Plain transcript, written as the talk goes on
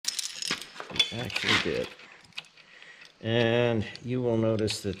actually did. And you will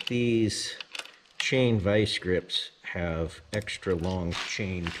notice that these chain vice grips have extra long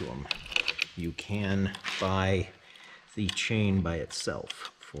chain to them. You can buy the chain by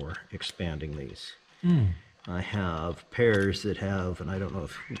itself for expanding these. I have pairs that have, and I don't know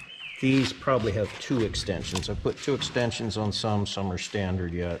if these probably have 2 extensions. I put 2 extensions on some are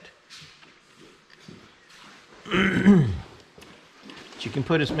standard yet. But you can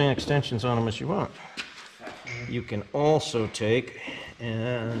put as many extensions on them as you want. You can also take,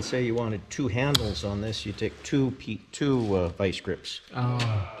 and say you wanted 2 handles on this, you take two vice grips,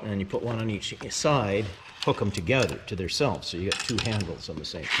 and you put one on each side, hook them together to themselves, so you get 2 handles on the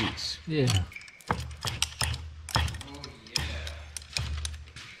same piece. Yeah.